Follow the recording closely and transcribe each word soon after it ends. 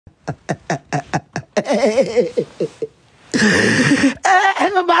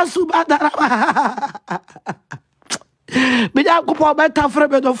Biya kupo beta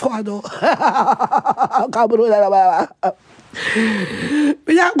frebe do foado. Kabru da ba.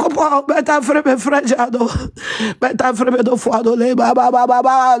 Biya kupo beta frebe frejado. Beta frebe do foado le ba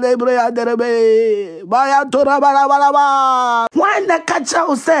le bre anderebe. Ba ya tora ba. When the catcher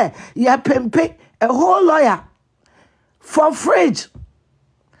will say ya pempe a whole lawyer for fridge.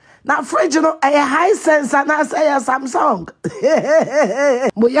 Now fridge you know a high sense and I say a Samsung.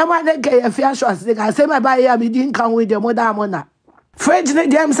 Muyama ne ke Afia Schwar I say my buy ya me didn't come with your mother mona. Fridge ne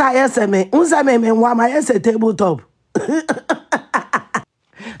dem say yes me. Unsa me wa my yes tabletop.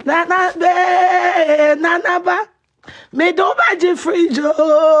 Nana ba. Me do ba je fridge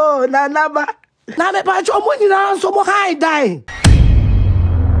oh nana ba. Na me pa cho mo ni na so mo high die.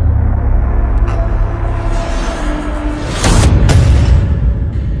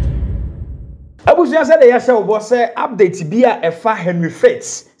 Abusia said the yasha obo say update bia efa Henry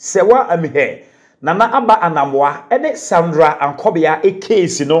Fitz Serwaa Amihere Nana Aba Anamwa ene Sandra Ankobiah a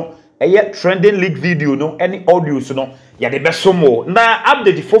case no eye trending leak video no any audios no ya de besomo na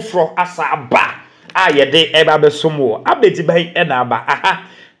update foforo asa aba a ye de eba besomo update be e na aba aha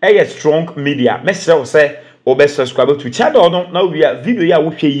eye strong media mesre say obe subscribe to channel no na we video ya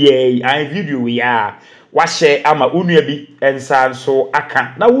wo hwe ye an video we ya wa share ama unua bi ensa so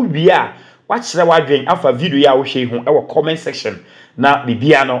aka na wo bia watch the wadwen afa video ya wo hwe hu e wo comment section na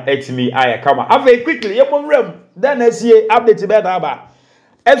bibia no etimi aya kama afa quickly ye monwram then asie update be da ba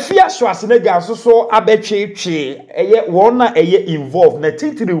Afia Schwar ne ga so abetwetwe eye won na eye involve na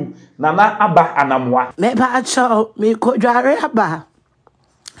titiriw Nana Aba Anamwa Me ba cho me ko dware aba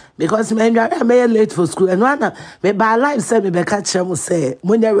because me dware me late for school and one me ba life say me be catch am say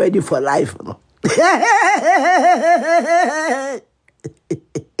mo na ready for life no.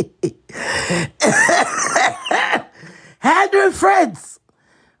 Henry Fitz,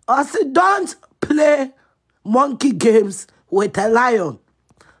 I said, don't play monkey games with a lion.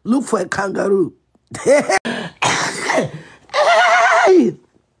 Look for a kangaroo. Hey!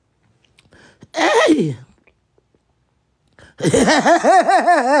 Hey!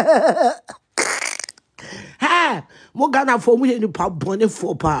 Ha! Mo gana for mu ni pa bone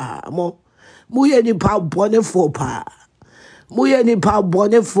for pa. Mo ye ni pa bone for pa. Muye ni pa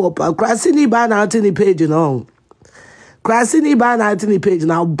bone for pa. Krasini ba na ati ni page no. Krasini ba na ati ni page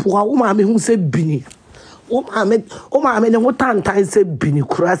na boa wo ma me hu se bini. O ma me ne ho tantan se bini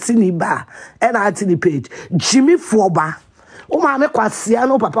krasini ba e na ati ni page. Jimmy for ba. O ma me kwasia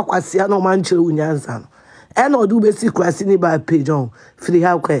no papa kwasia no man chere unyansa no. E na odu be si krasini ba page on. Free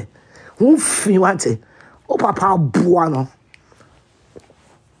how kwe. Hu fi wate. O papa boa no.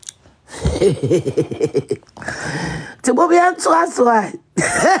 To be on to us, why?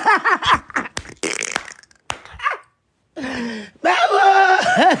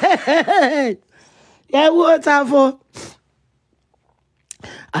 Yeah, what for?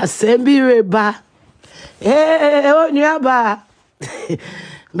 Assembly ba. Hey, on your bar.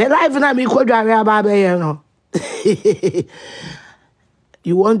 My life na me ko dware aba be here no.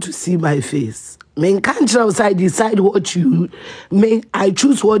 You want to see my face? Men can't outside decide what you mean. I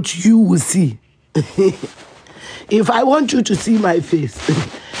choose what you will see. If I want you to see my face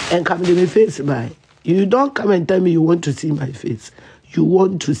and come to my face by, you don't come and tell me you want to see my face. You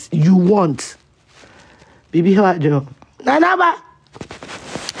want to see, you want. Baby, how are you? Nanaba!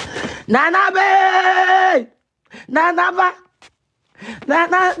 Nanabe! Nanaba!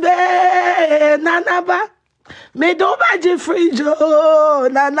 Nanabe! Nanaba! Me do ba je frijo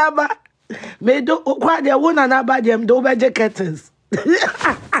Nanaba. Me do kwa de wo Nanaba dem do ba je curtains.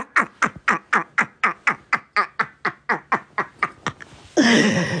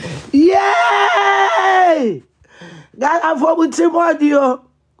 Yay! God afọ buti modio.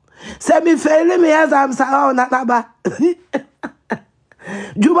 Se mi fele me as am sa Nanaba.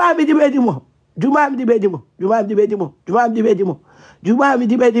 Juba mi di bedimo. Juba mi di bedimo. Juba mi di bedimo. Juba mi di bedimo. Juba mi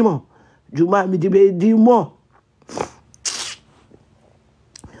di bedimo. Juba mi di bedimo.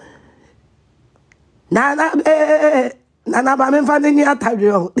 Nana ba me fa ni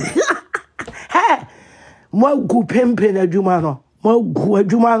atadwe o. Hey, mo gu pempe na adwuma no. Mo gu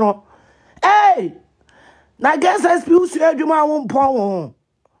adwuma no. Hey! Na guess Exp0ses adwuma wo mpon wo.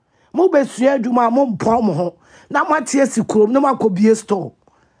 Mo be sua adwuma mo mpon mo ho. Na matie sikrom na makobie store.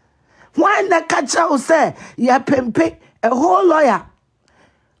 Why the catcher will say ya pempe a whole lawyer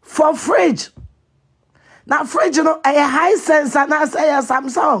for fridge. Now fridge you know a high sense and I say a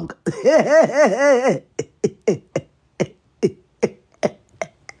Samsung.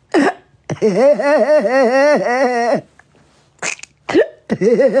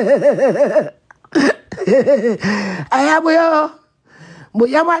 I have yo.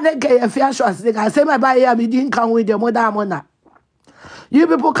 Moyama de ke Afia Schwar. I say my buy here, me didn't come with your mother mona. You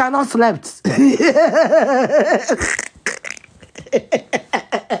people cannot sleep.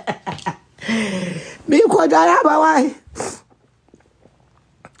 Me ko dara ba why?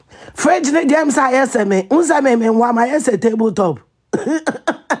 Fridge ne dem sa yeseme. Unsa me wa ma yese tabletop.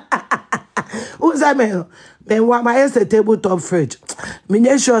 Unsa me wa ma yese tabletop fridge. Me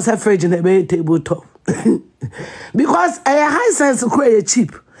nye sure say fridge ne be tabletop. Because high sense create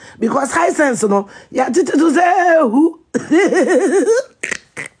cheap. Because high sense no ya titi to say who.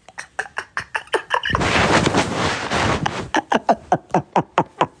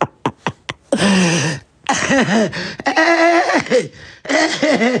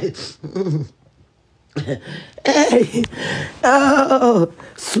 Oh,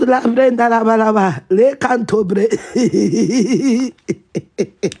 Sulambrenda la balaba, le cantobre.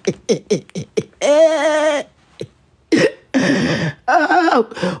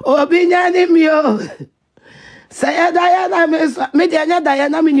 Oh, Binyani mio. Saya Diana Mediana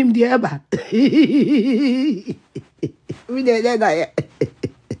Diana minim diaba. Mediana Diana.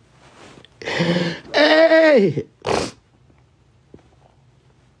 Hey.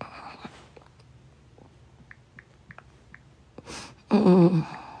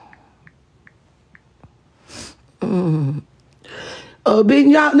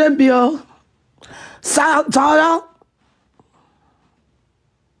 Obinya nebio. Santara.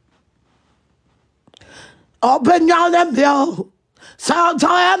 Obinya nebio.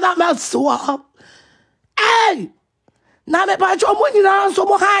 Santara na meswa. Hey. Na me pa cho mo nyina so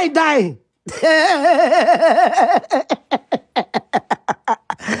mo high die.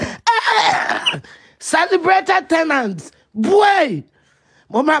 Celebrated tenants. Boy.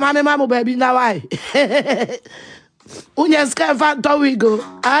 Mama baby now why? Unyas can find Towigo.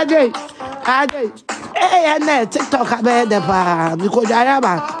 Ade. Hey, and that TikTok about the pa. Because I am.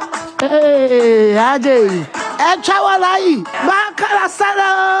 Hey, Ade. Echawalai. Bakala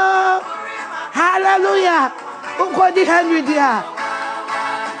Sala. Hallelujah. Ukodi Henry dear.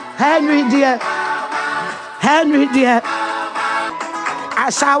 Henry dear.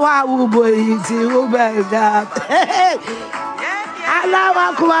 Ashawa uboy ti ubeda.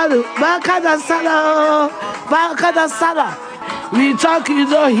 Alawa kumaru. Bakada Sala. We talk, you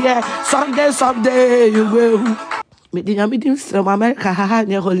know, here. Someday, you will. Me didn't from America,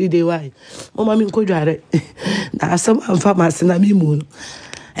 near holiday. Why? Mama, me could drive. Now, some farmers in a moon.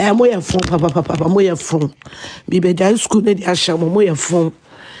 I'm way of phone, papa, moya phone. Me be down school, the Asham, moya phone.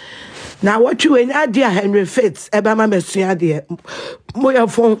 Now, what you and idea, Henry Fitz, Ebama Messia, dear. Moya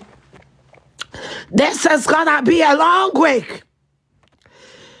phone. This is gonna be a long week.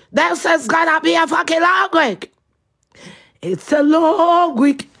 This is gonna be a fucking long week. It's a long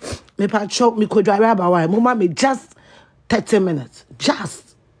week. Me patrol me could drive about why. Mama me just 30 minutes.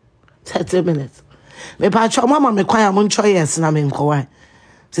 Just 30 minutes. Me patrol mama me kwaya mon choice na me nko why.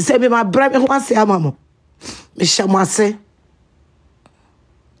 She say me my brother me want say mama. Me shama say.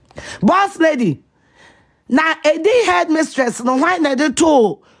 Boss lady. Na edi headmistress no why na the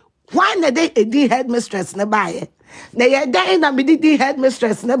two. Why na they edi headmistress na buy. Na ye dey na me di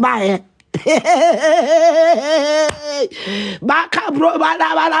headmistress na buy. Baka bro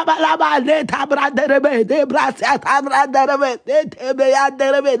bala le tabra derebe de brasa tabra derebe de tebe ya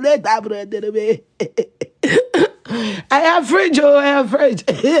derebe le tabra derebe. I have fridge. I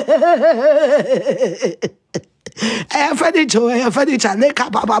have furniture. Le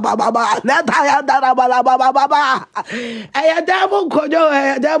kapa baba. Le taya dara baba. I have double kojo.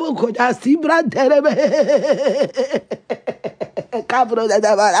 Sibra derebe. Kabro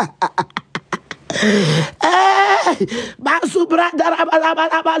dara. Basubra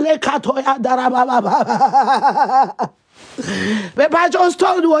daraba le katoya daraba. Pepa just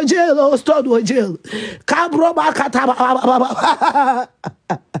told you jail. Kabro bakata.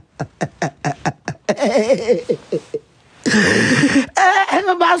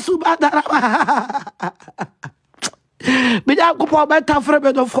 Basuba daraba. Biya kupo beta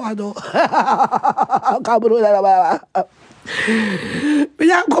frebe do foado. Kabro daraba.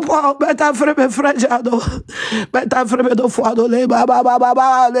 Biya kupo beta frebe frejado. Beta frebe do foado le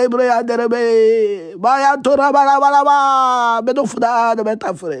baba le brea derebe. Baya tora bala bedo fuda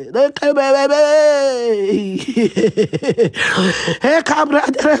beta fre. Le kebebe. He kabra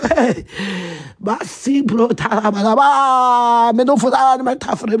derebe. Basi bro tarabala bedo fuda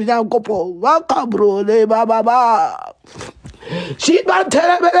beta fre biya kupo. Wa kabro le baba. She man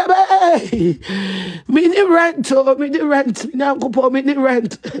tell me, mini rent.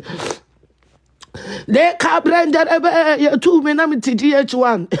 Le cabrender ebe 2 minutes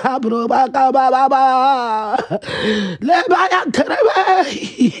TH1. Abro baba baba. Le baya terebe.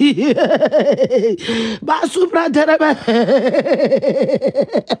 Basupra terebe.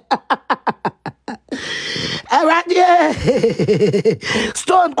 Aradie.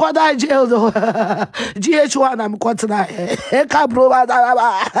 Stone quarter jail though. GH1 I'm caught tonight. Cabro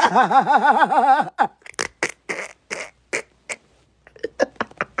baba.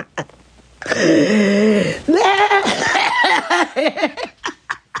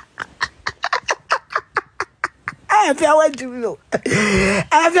 Afia went to you.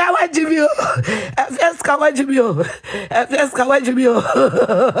 Afia went to you. Afia went to you. Afia went to you.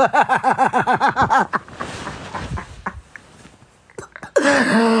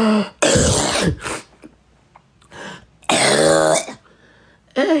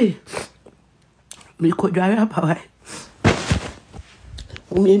 Hey, me could drive up away.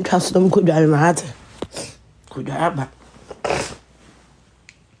 Me trust them could drive my could drive back.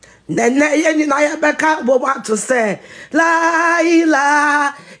 Nene yeni na ya beka bo want to say la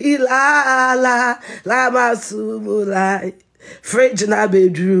ila la masumulai fridge na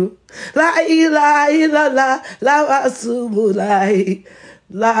bedroom la ila la masumulai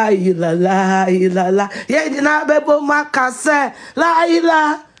la ila yeni na bebo makase la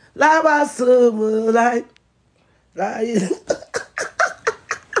ila la masumulai la ila.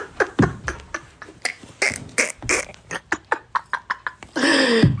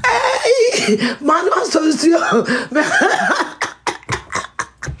 Man, solution.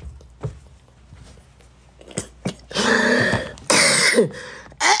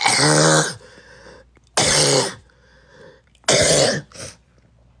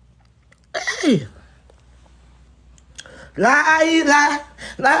 La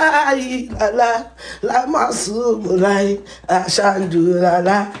masumulai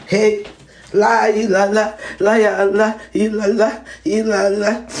ashandula hey la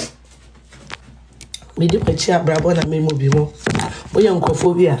me di pechi abrabo na me mo bi mo oye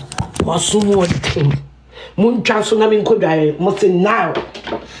nkofobia wasumo odin mo ntwa so na me nkodwae mo say now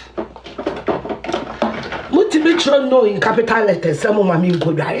mo ti be tro no in capital letters say mo ma me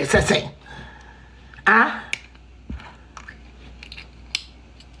nkodwae say ah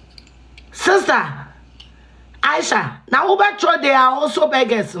sister Aisha na wo be tro they are also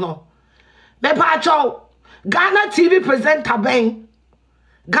beggars no me pa cho Ghana TV presenter ben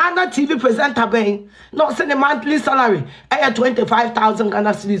Ghana TV presenter ben not send a monthly salary 25,000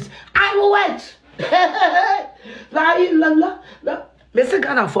 Ghana cedis. I will wait. La Mr.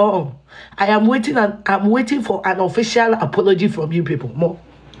 Ghana for I'm waiting for an official apology from you people. More.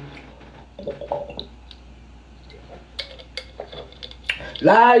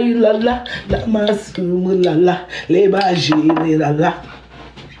 La masum la leba jini la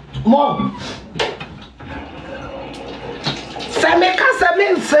more. Se me kase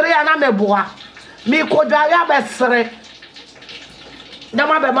me nsere ana me boa me kodware abesere na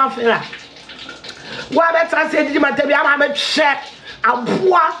ma be mafira wa be translate di matabi ama me hwe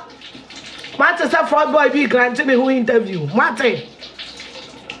aboa mate se fraud boy bi grant me who interview mate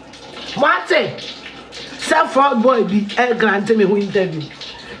se fraud boy bi grant me who interview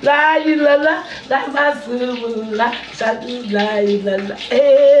la masumula la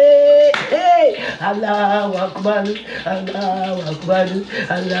hey Allahu akbar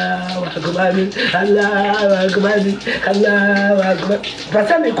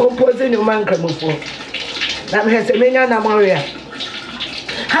pasa me compose ni man kramofo na me se menya na maria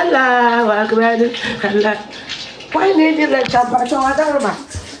Allahu akbar Allah why need the chapa chawa darma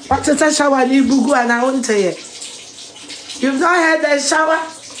what is a shower ni bugu ana onte you've not had the shower.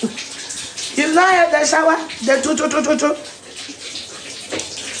 You've not had the shower? The two.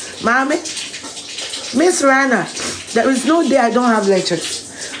 Mommy, Miss Rana, there is no day I don't have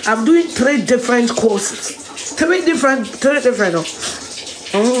lectures. I'm doing 3 different courses. 3 different.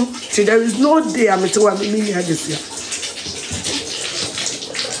 See, there is no day I'm at one million this year.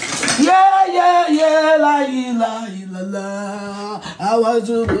 Yeah, la. I was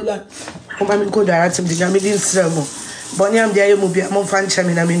like, I'm going to direct him to Jamie Sermon. Bonnie, I'm there, you be a more fan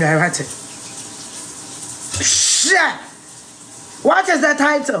chairman. I mean, I write it. What is the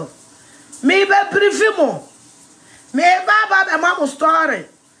title? Maybe Prifimo. Maybe Baba and Mamma story.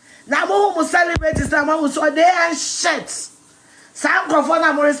 Now, who celebrate this time? I saw they and shit. Some confirm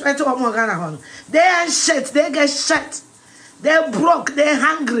I'm respect to Morgana. They and shit. They get shit. They're broke. They're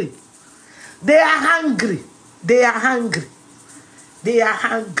hungry. They are hungry. They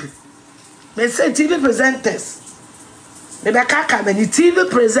say TV presenters. Maybe a TV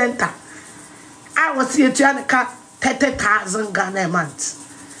presenter. I was here to 30,000 Ghana a month.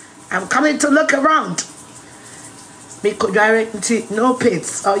 I'm coming to look around. Me could direct no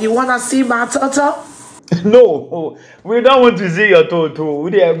pits. Or you wanna see my turtle? No, we don't want to see your toto.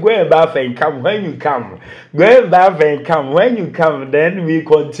 We are going back and come when you come. Going back and come when you come. Then we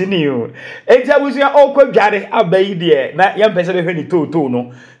continue. Exp0ses awkward jare abai there. Na young person when toto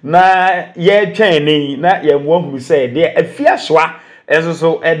no. Na ye training. Na ye one who said there Afia Schwar.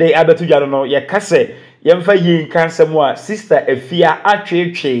 So they abetu jare no ye kase. Yemfa yin cancer more sister Afia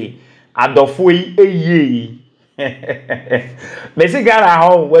Atreche Adofui ye. Messi Gana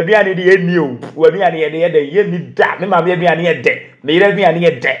home, where we are the new, where we are the year need that, me mamma be near dead, me let me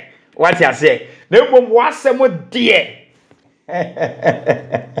near dead. What you say? No one was some dear. Hey,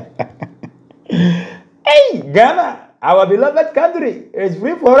 Ghana, our beloved country is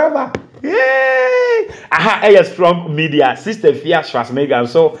free forever. Yay! Aha, a strong media, sister Afia Schwar Megan.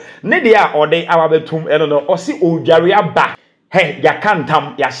 So, Nidia or they our betum, I don't know, or see old Jaria back. Hey, ya can't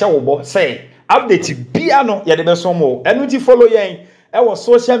tam, ya show say. Update piano ya de beso mo enu ti follow yen e wo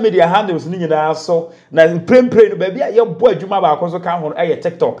social media handles ni nyina so na pray no ba bia ye bo adwuma ba akoso ka ho e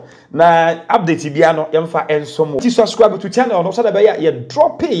TikTok na update bia no ye mfa enso mo ti subscribe to channel no so da ba ye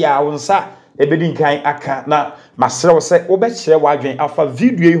drop ya wonsa e bedi nkan aka na masrew se wo be kire wadwen afa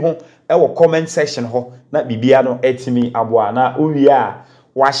video yi ho e wo comment section ho na bibia no etimi aboa na owie a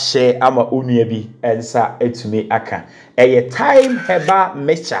wa share ama onua bi ensa etumi aka e time heba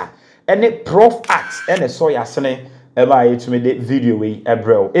mecha any prof act and a soya sene ema to me the video we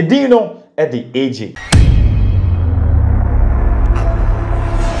ebro edino at the age